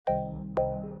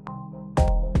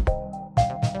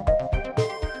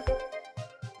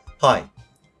Hi,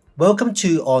 welcome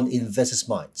to On Investors'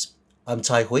 Minds. I'm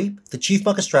Tai Hui, the Chief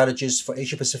Market Strategist for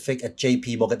Asia Pacific at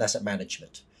JP Morgan Asset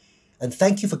Management. And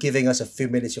thank you for giving us a few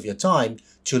minutes of your time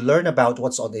to learn about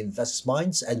what's on the investors'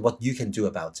 minds and what you can do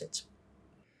about it.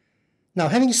 Now,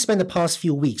 having spent the past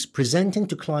few weeks presenting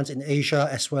to clients in Asia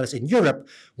as well as in Europe,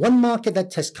 one market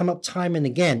that has come up time and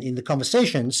again in the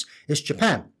conversations is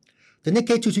Japan. The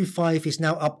Nikkei 225 is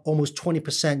now up almost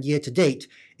 20% year to date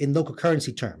in local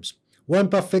currency terms. Warren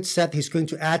Buffett said he's going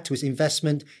to add to his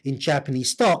investment in Japanese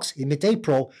stocks in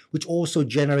mid-April, which also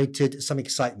generated some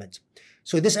excitement.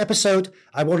 So in this episode,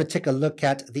 I want to take a look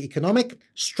at the economic,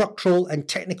 structural, and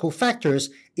technical factors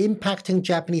impacting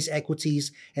Japanese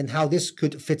equities and how this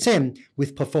could fit in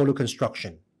with portfolio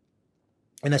construction.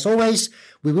 And as always,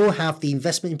 we will have the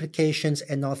investment implications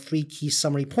and our three key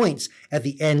summary points at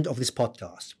the end of this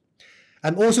podcast.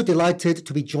 I'm also delighted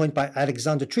to be joined by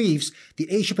Alexander Treves, the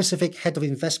Asia Pacific Head of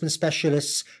Investment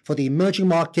Specialists for the Emerging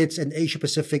Markets and Asia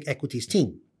Pacific Equities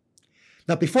team.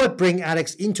 Now, before I bring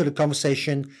Alex into the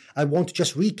conversation, I want to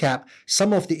just recap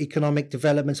some of the economic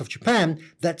developments of Japan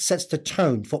that sets the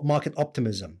tone for market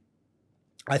optimism.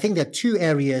 I think there are two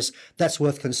areas that's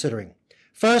worth considering.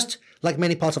 First, like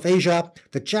many parts of Asia,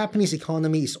 the Japanese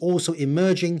economy is also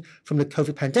emerging from the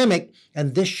COVID pandemic,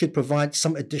 and this should provide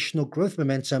some additional growth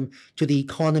momentum to the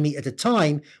economy at a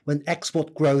time when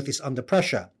export growth is under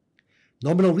pressure.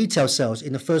 Nominal retail sales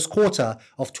in the first quarter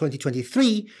of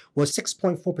 2023 was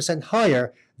 6.4%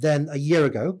 higher than a year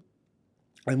ago,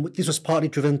 and this was partly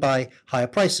driven by higher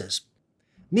prices.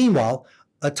 Meanwhile,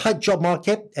 a tight job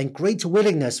market and greater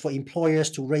willingness for employers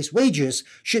to raise wages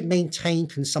should maintain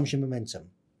consumption momentum.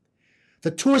 The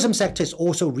tourism sector is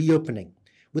also reopening,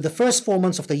 with the first 4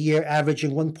 months of the year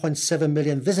averaging 1.7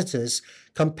 million visitors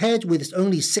compared with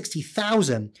only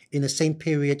 60,000 in the same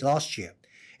period last year.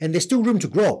 And there's still room to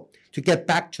grow to get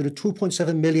back to the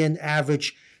 2.7 million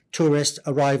average tourist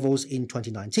arrivals in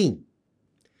 2019.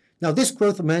 Now, this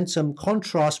growth momentum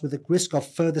contrasts with the risk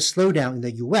of further slowdown in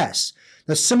the US.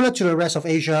 Now, similar to the rest of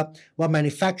Asia, while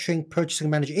Manufacturing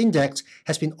Purchasing Manager Index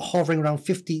has been hovering around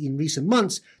 50 in recent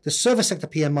months, the service sector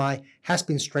PMI has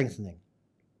been strengthening.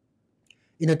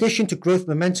 In addition to growth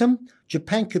momentum,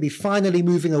 Japan could be finally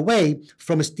moving away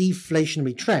from its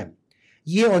deflationary trend.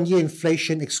 Year-on-year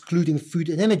inflation, excluding food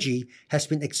and energy, has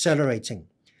been accelerating.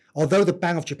 Although the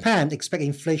Bank of Japan expects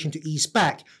inflation to ease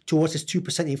back towards its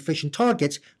 2% inflation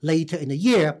target later in the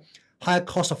year, higher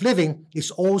cost of living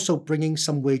is also bringing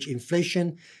some wage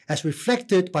inflation, as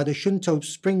reflected by the Shunto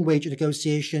spring wage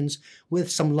negotiations,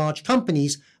 with some large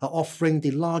companies are offering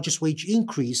the largest wage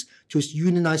increase to its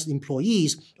unionized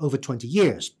employees over 20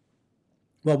 years.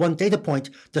 While one data point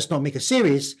does not make a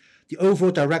series, the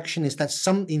overall direction is that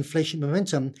some inflation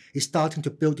momentum is starting to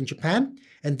build in Japan,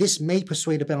 and this may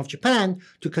persuade the Bank of Japan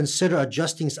to consider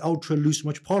adjusting its ultra-loose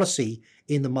monetary policy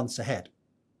in the months ahead.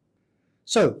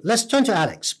 So let's turn to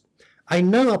Alex. I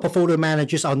know our portfolio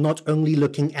managers are not only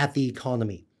looking at the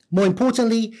economy. More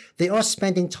importantly, they are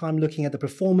spending time looking at the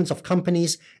performance of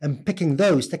companies and picking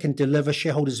those that can deliver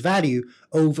shareholders value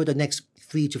over the next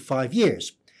 3 to 5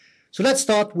 years. So let's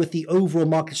start with the overall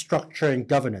market structure and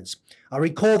governance. I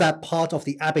recall that part of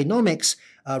the Abenomics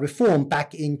reform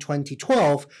back in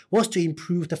 2012 was to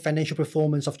improve the financial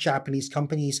performance of Japanese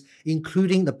companies,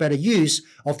 including the better use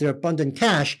of their abundant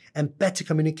cash and better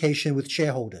communication with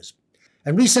shareholders.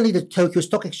 And recently, the Tokyo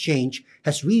Stock Exchange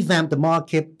has revamped the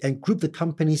market and grouped the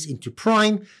companies into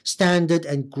prime, standard,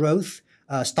 and growth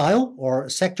style or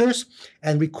sectors,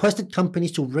 and requested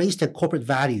companies to raise their corporate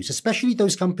values, especially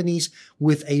those companies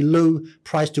with a low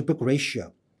price-to-book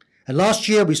ratio. And last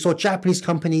year, we saw Japanese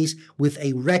companies with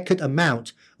a record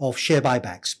amount of share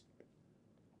buybacks.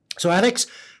 So Alex,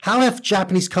 how have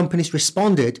Japanese companies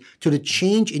responded to the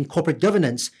change in corporate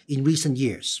governance in recent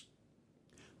years?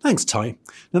 Thanks, Tai.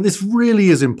 Now, this really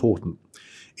is important.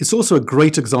 It's also a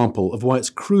great example of why it's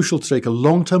crucial to take a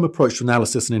long-term approach to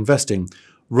analysis and investing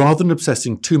rather than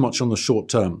obsessing too much on the short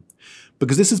term.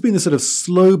 Because this has been the sort of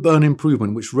slow burn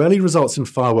improvement which rarely results in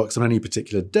fireworks on any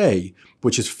particular day,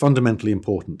 which is fundamentally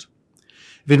important.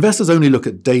 If investors only look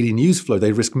at daily news flow,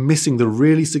 they risk missing the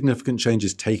really significant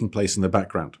changes taking place in the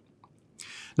background.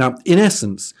 Now, in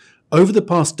essence, over the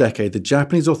past decade, the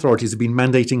Japanese authorities have been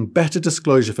mandating better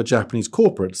disclosure for Japanese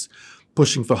corporates,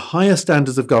 pushing for higher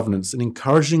standards of governance and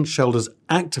encouraging shareholders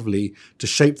actively to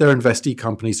shape their investee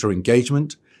companies through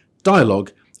engagement,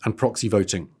 dialogue, and proxy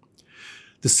voting.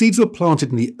 The seeds were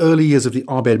planted in the early years of the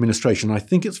Abe administration, and I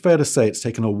think it's fair to say it's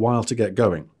taken a while to get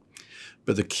going.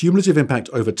 But the cumulative impact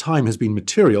over time has been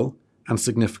material and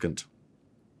significant.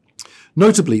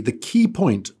 Notably, the key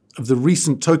point of the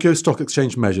recent Tokyo Stock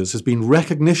Exchange measures has been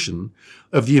recognition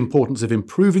of the importance of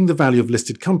improving the value of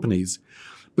listed companies,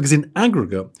 because in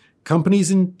aggregate,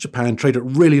 companies in Japan trade at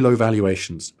really low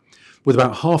valuations, with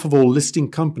about half of all listing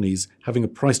companies having a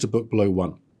price to book below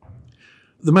 1.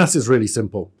 The maths is really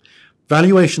simple.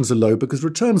 Valuations are low because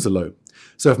returns are low.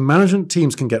 So if management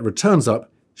teams can get returns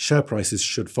up, share prices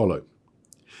should follow.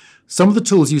 Some of the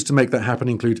tools used to make that happen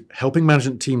include helping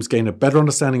management teams gain a better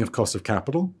understanding of cost of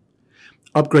capital,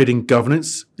 upgrading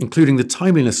governance, including the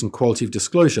timeliness and quality of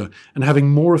disclosure, and having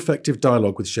more effective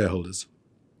dialogue with shareholders.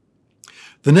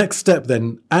 The next step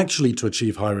then, actually to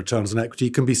achieve higher returns on equity,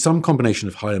 can be some combination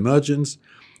of higher margins,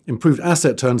 improved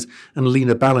asset turns, and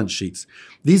leaner balance sheets.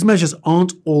 These measures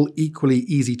aren't all equally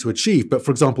easy to achieve, but for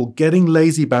example, getting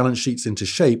lazy balance sheets into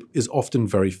shape is often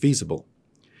very feasible.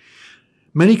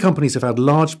 Many companies have had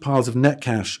large piles of net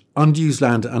cash, unused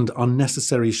land, and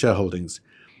unnecessary shareholdings.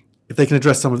 If they can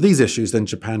address some of these issues, then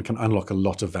Japan can unlock a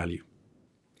lot of value.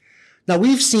 Now,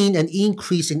 we've seen an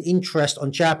increase in interest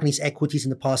on Japanese equities in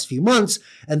the past few months,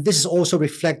 and this is also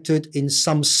reflected in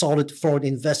some solid foreign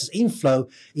investors' inflow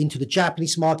into the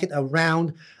Japanese market,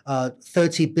 around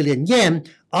 30 billion yen,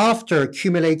 after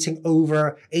accumulating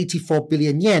over 84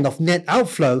 billion yen of net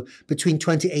outflow between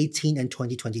 2018 and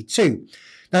 2022.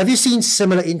 Now, have you seen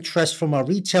similar interest from our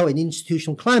retail and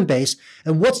institutional client base,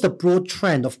 and what's the broad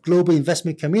trend of global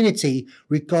investment community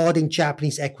regarding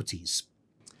Japanese equities?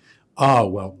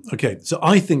 Okay. So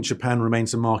I think Japan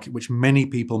remains a market which many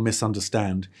people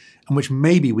misunderstand and which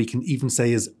maybe we can even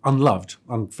say is unloved,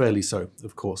 unfairly so,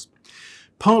 of course.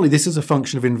 Partly this is a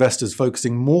function of investors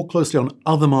focusing more closely on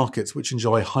other markets which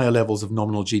enjoy higher levels of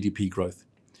nominal GDP growth.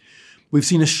 We've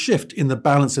seen a shift in the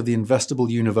balance of the investable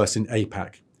universe in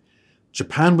APAC.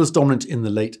 Japan was dominant in the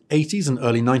late 80s and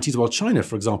early 90s, while China,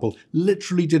 for example,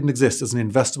 literally didn't exist as an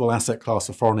investable asset class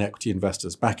for foreign equity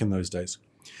investors back in those days.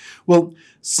 Well,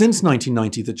 since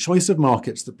 1990, the choice of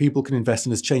markets that people can invest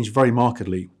in has changed very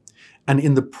markedly. And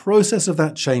in the process of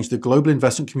that change, the global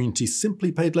investment community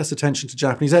simply paid less attention to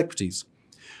Japanese equities.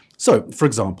 So, for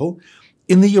example,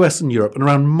 in the US and Europe and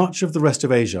around much of the rest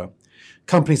of Asia,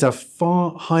 companies have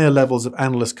far higher levels of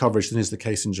analyst coverage than is the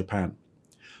case in Japan.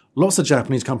 Lots of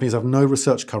Japanese companies have no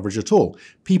research coverage at all.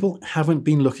 People haven't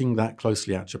been looking that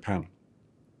closely at Japan.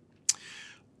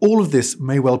 All of this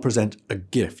may well present a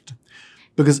gift,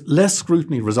 because less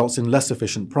scrutiny results in less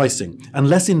efficient pricing, and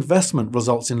less investment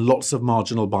results in lots of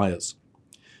marginal buyers.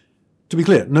 To be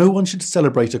clear, no one should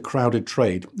celebrate a crowded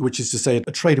trade, which is to say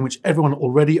a trade in which everyone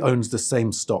already owns the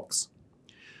same stocks.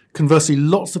 Conversely,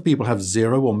 lots of people have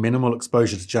zero or minimal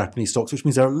exposure to Japanese stocks, which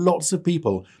means there are lots of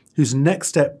people whose next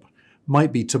step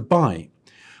might be to buy.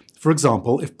 For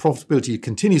example, if profitability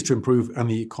continues to improve and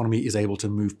the economy is able to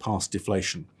move past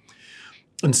deflation.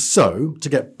 And so, to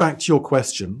get back to your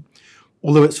question,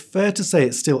 although it's fair to say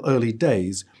it's still early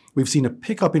days, we've seen a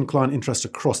pickup in client interest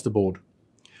across the board.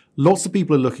 Lots of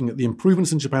people are looking at the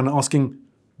improvements in Japan and asking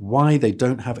why they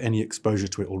don't have any exposure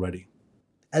to it already.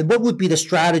 And what would be the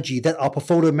strategy that our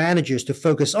portfolio managers to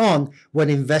focus on when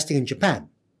investing in Japan?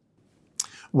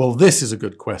 Well, this is a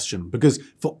good question, because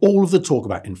for all of the talk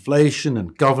about inflation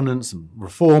and governance and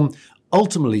reform,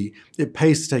 ultimately it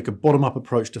pays to take a bottom-up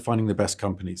approach to finding the best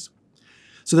companies.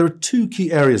 So there are two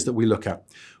key areas that we look at.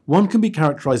 One can be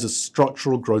characterized as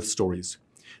structural growth stories.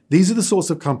 These are the sorts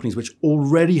of companies which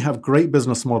already have great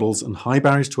business models and high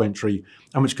barriers to entry,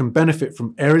 and which can benefit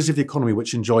from areas of the economy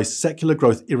which enjoy secular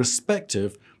growth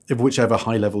irrespective of whichever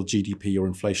high-level GDP or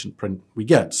inflation print we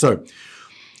get. So,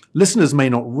 listeners may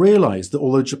not realize that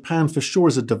although Japan for sure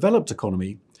is a developed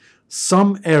economy,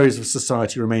 some areas of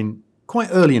society remain quite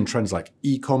early in trends like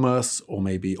e-commerce or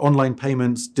maybe online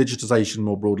payments, digitization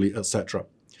more broadly, etc.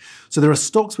 So there are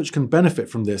stocks which can benefit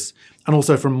from this and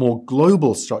also from more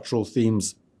global structural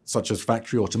themes such as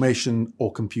factory automation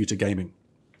or computer gaming.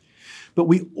 But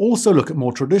we also look at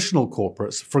more traditional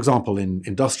corporates, for example, in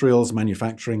industrials,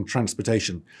 manufacturing,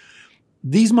 transportation.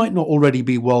 These might not already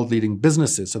be world-leading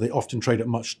businesses, so they often trade at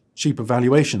much cheaper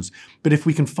valuations. But if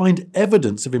we can find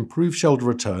evidence of improved shareholder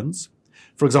returns,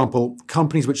 for example,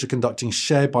 companies which are conducting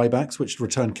share buybacks which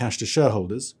return cash to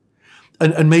shareholders,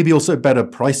 and maybe also better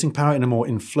pricing power in a more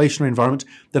inflationary environment,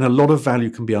 then a lot of value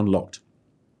can be unlocked.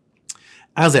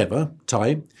 As ever,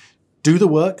 Tai, do the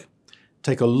work,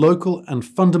 take a local and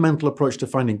fundamental approach to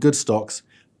finding good stocks,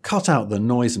 cut out the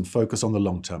noise and focus on the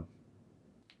long term.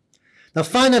 Now,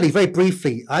 finally, very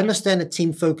briefly, I understand the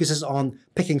team focuses on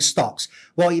picking stocks.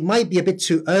 While it might be a bit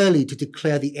too early to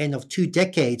declare the end of 2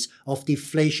 decades of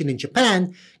deflation in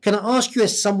Japan, can I ask you,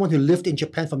 as someone who lived in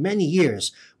Japan for many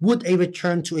years, would a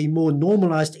return to a more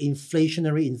normalized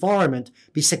inflationary environment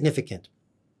be significant?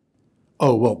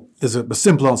 Oh, well, there's a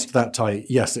simple answer to that, Tai.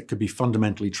 Yes, it could be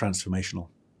fundamentally transformational.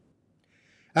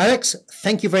 Alex,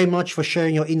 thank you very much for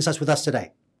sharing your insights with us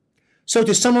today. So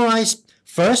to summarize,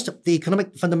 first, the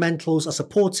economic fundamentals are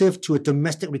supportive to a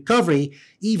domestic recovery,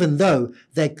 even though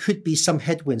there could be some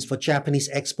headwinds for Japanese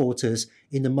exporters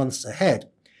in the months ahead.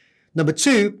 Number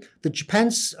two,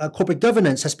 Japan's corporate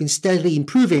governance has been steadily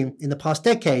improving in the past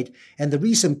decade, and the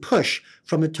recent push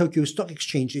from the Tokyo Stock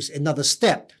Exchange is another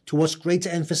step towards greater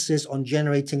emphasis on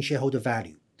generating shareholder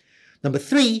value. Number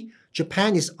three,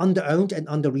 Japan is under-owned and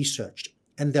under-researched,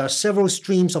 and there are several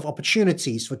streams of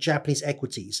opportunities for Japanese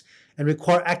equities and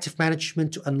require active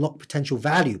management to unlock potential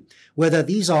value, whether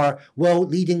these are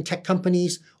world-leading tech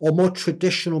companies or more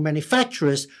traditional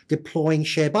manufacturers deploying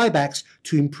share buybacks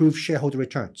to improve shareholder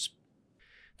returns.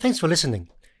 Thanks for listening.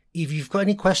 If you've got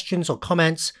any questions or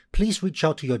comments, please reach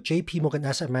out to your JP Morgan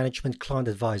Asset Management client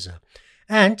advisor.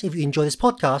 And if you enjoy this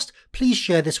podcast, please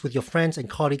share this with your friends and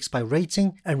colleagues by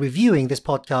rating and reviewing this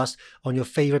podcast on your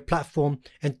favorite platform.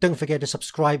 And don't forget to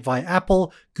subscribe via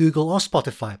Apple, Google, or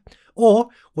Spotify, or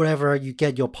wherever you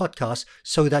get your podcasts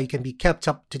so that you can be kept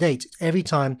up to date every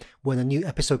time when a new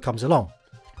episode comes along.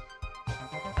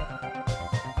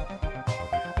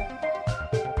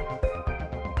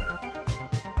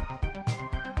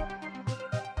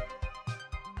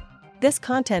 This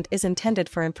content is intended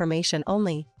for information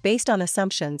only, based on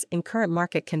assumptions in current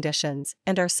market conditions,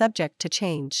 and are subject to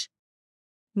change.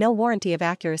 No warranty of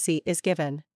accuracy is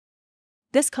given.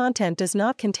 This content does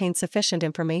not contain sufficient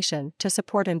information to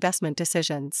support investment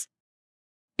decisions.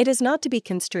 It is not to be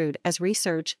construed as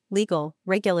research, legal,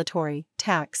 regulatory,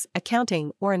 tax,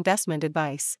 accounting, or investment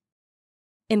advice.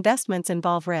 Investments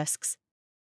involve risks.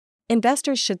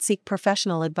 Investors should seek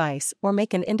professional advice or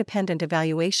make an independent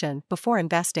evaluation before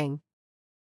investing.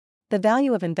 The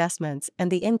value of investments and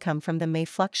the income from them may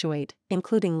fluctuate,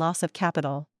 including loss of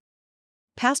capital.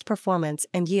 Past performance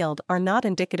and yield are not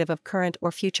indicative of current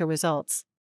or future results.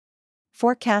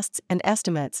 Forecasts and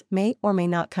estimates may or may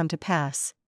not come to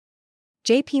pass.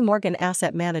 JP Morgan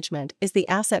Asset Management is the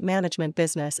asset management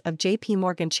business of JP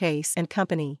Morgan Chase &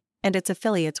 Company and its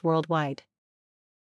affiliates worldwide.